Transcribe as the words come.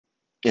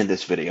In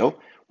this video,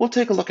 we'll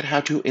take a look at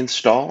how to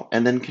install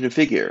and then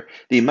configure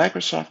the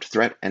Microsoft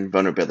Threat and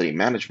Vulnerability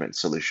Management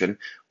solution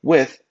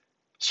with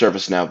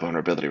ServiceNow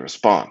Vulnerability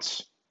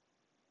Response.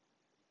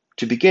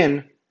 To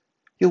begin,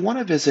 you'll want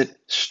to visit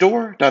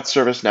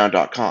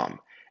store.servicenow.com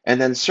and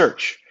then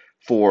search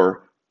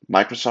for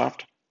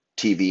Microsoft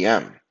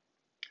TVM.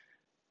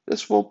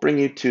 This will bring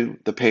you to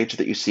the page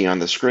that you see on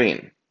the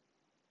screen.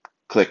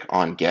 Click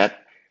on Get,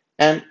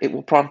 and it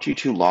will prompt you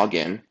to log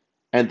in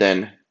and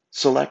then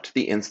select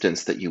the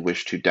instance that you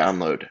wish to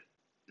download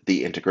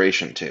the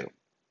integration to.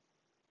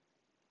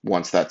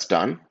 Once that's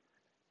done,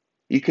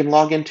 you can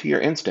log into your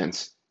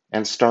instance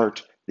and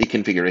start the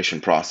configuration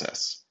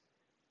process.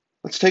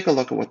 Let's take a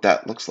look at what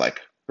that looks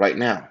like right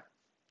now.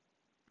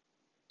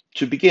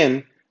 To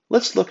begin,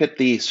 let's look at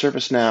the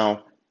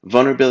ServiceNow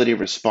Vulnerability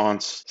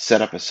Response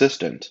Setup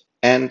Assistant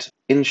and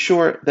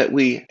ensure that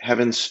we have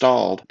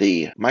installed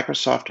the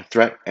Microsoft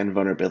Threat and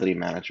Vulnerability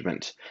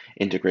Management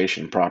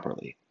integration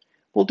properly.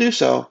 We'll do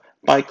so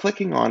by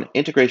clicking on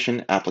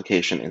Integration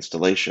Application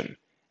Installation,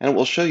 and it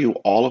will show you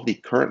all of the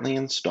currently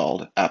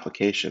installed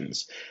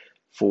applications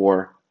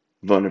for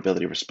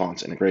vulnerability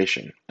response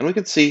integration. And we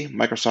can see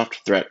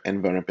Microsoft Threat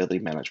and Vulnerability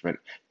Management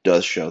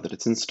does show that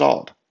it's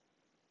installed.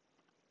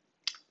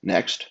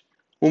 Next,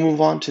 we'll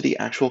move on to the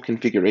actual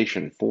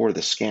configuration for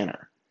the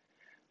scanner.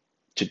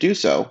 To do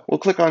so, we'll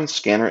click on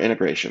Scanner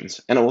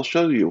Integrations, and it will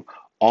show you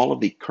all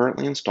of the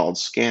currently installed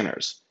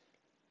scanners.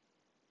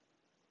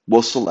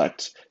 We'll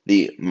select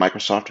the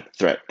Microsoft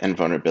Threat and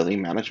Vulnerability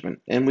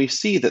Management, and we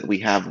see that we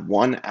have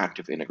one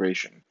active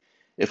integration.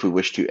 If we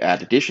wish to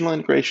add additional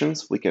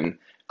integrations, we can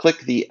click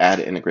the Add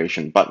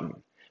Integration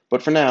button.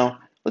 But for now,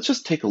 let's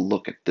just take a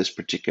look at this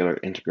particular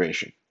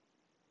integration.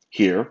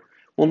 Here,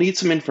 we'll need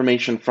some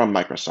information from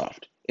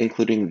Microsoft,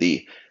 including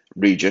the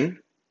region,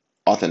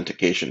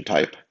 authentication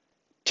type,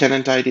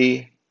 tenant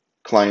ID,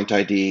 client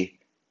ID,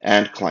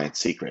 and client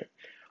secret,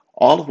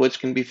 all of which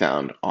can be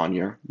found on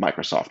your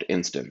Microsoft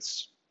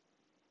instance.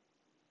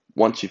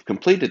 Once you've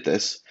completed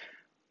this,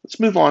 let's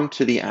move on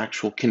to the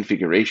actual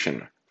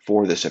configuration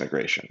for this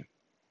integration.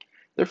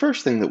 The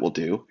first thing that we'll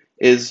do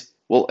is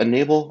we'll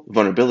enable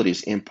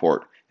vulnerabilities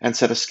import and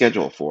set a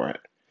schedule for it.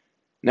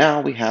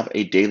 Now we have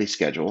a daily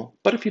schedule,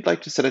 but if you'd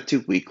like to set it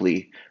to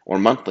weekly or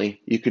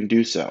monthly, you can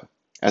do so,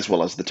 as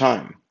well as the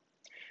time.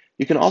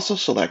 You can also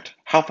select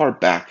how far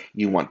back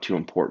you want to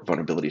import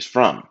vulnerabilities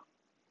from.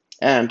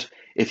 And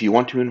if you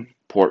want to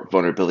import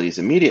vulnerabilities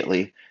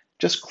immediately,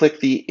 just click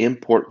the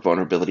Import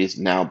Vulnerabilities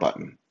Now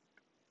button.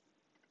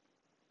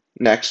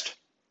 Next,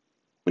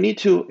 we need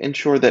to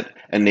ensure that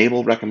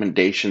Enable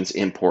Recommendations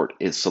Import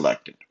is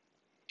selected.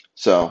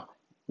 So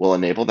we'll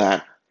enable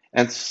that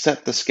and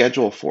set the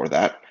schedule for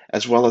that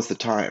as well as the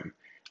time.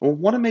 And we'll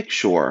want to make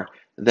sure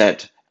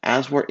that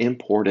as we're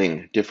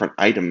importing different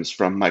items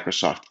from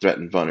Microsoft Threat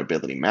and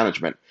Vulnerability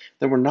Management,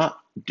 that we're not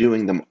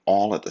doing them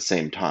all at the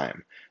same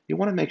time. You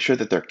want to make sure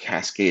that they're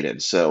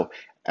cascaded, so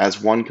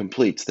as one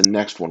completes, the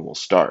next one will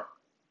start.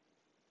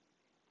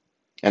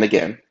 And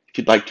again, if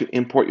you'd like to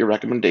import your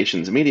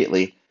recommendations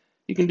immediately,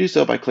 you can do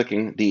so by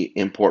clicking the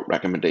Import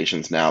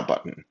Recommendations Now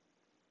button.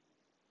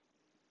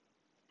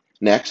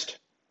 Next,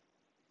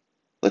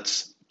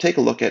 let's take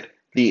a look at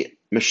the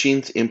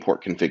machine's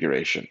import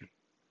configuration.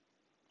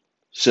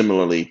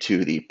 Similarly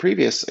to the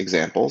previous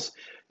examples,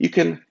 you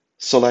can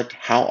select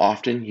how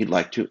often you'd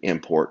like to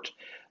import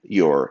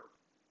your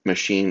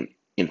machine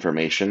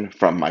information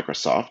from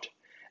Microsoft,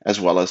 as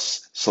well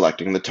as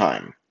selecting the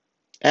time.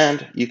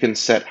 And you can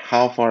set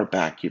how far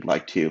back you'd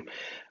like to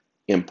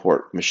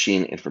import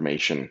machine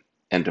information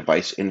and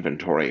device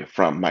inventory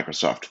from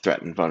Microsoft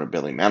Threat and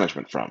Vulnerability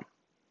Management from.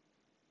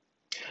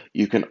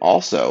 You can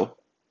also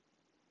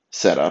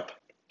set up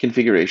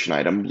configuration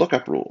item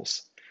lookup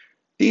rules.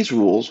 These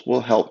rules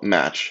will help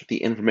match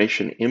the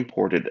information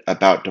imported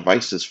about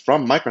devices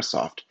from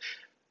Microsoft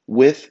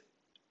with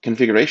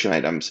configuration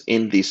items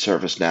in the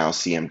ServiceNow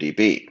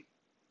CMDB.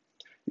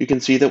 You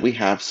can see that we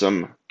have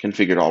some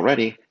configured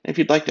already. If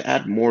you'd like to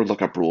add more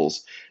lookup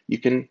rules, you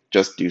can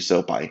just do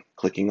so by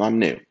clicking on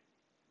New.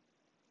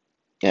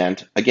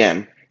 And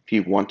again, if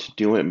you want to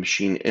do a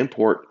machine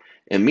import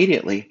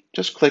immediately,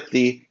 just click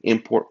the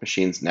Import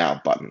Machines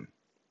Now button.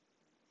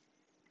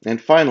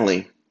 And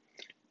finally,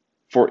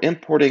 for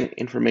importing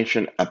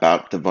information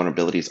about the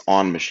vulnerabilities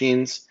on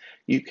machines,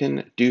 you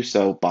can do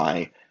so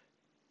by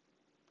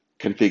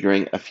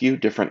configuring a few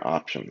different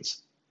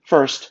options.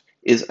 First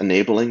is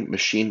enabling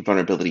Machine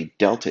Vulnerability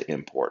Delta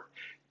Import.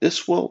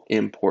 This will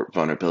import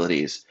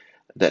vulnerabilities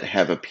that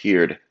have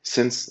appeared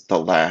since the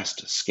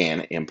last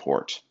scan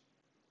import.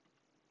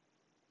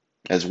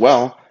 As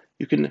well,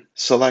 you can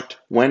select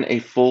when a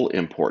full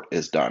import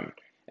is done.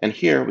 And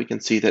here we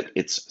can see that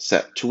it's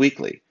set to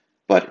weekly.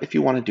 But if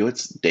you want to do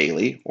it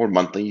daily or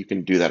monthly, you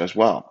can do that as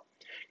well.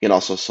 You can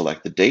also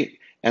select the date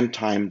and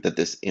time that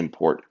this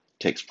import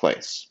takes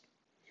place.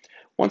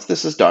 Once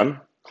this is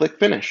done, click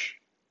Finish.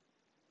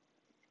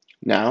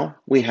 Now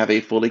we have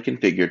a fully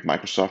configured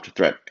Microsoft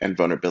Threat and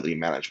Vulnerability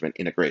Management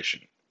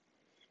integration.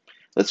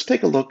 Let's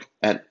take a look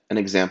at an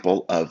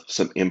example of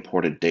some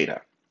imported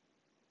data.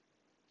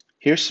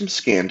 Here's some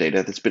scan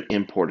data that's been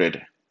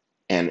imported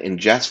and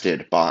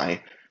ingested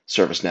by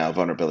ServiceNow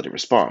Vulnerability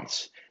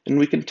Response. And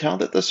we can tell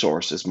that the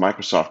source is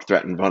Microsoft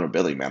Threat and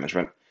Vulnerability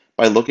Management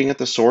by looking at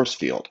the source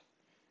field. It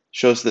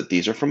shows that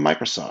these are from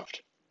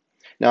Microsoft.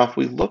 Now, if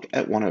we look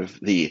at one of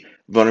the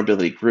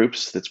vulnerability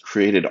groups that's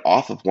created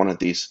off of one of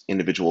these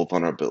individual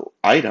vulnerable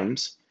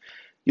items,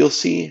 you'll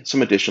see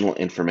some additional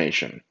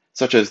information,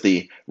 such as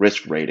the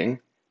risk rating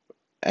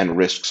and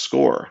risk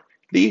score.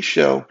 These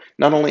show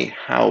not only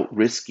how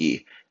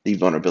risky the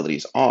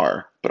vulnerabilities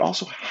are, but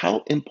also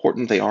how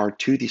important they are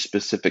to the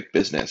specific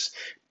business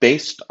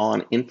based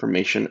on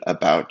information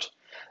about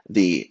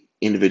the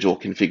individual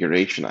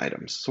configuration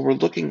items. So we're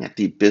looking at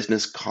the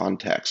business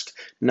context,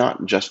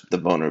 not just the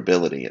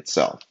vulnerability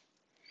itself.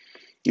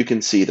 You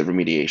can see the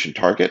remediation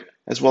target,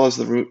 as well as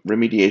the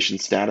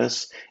remediation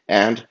status,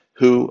 and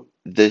who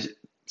this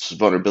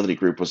vulnerability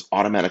group was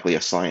automatically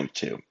assigned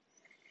to.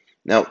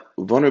 Now,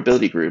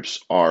 vulnerability groups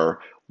are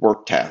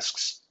work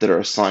tasks that are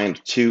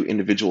assigned to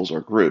individuals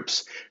or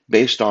groups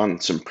based on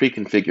some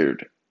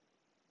pre-configured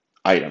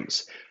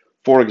items.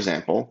 For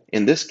example,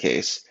 in this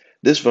case,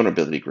 this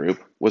vulnerability group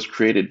was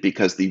created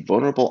because the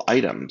vulnerable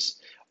items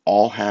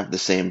all have the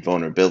same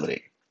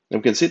vulnerability. And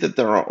we can see that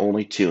there are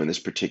only two in this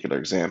particular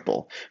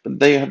example, but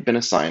they have been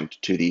assigned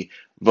to the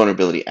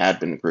vulnerability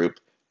admin group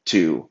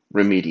to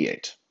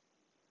remediate.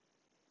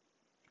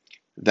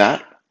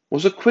 That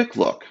was a quick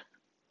look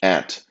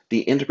at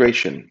the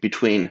integration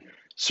between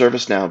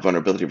ServiceNow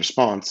Vulnerability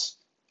Response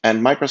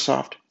and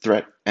Microsoft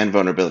Threat and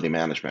Vulnerability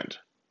Management.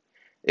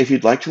 If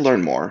you'd like to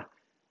learn more,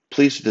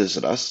 please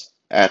visit us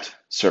at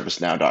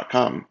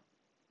servicenow.com.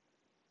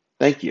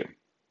 Thank you.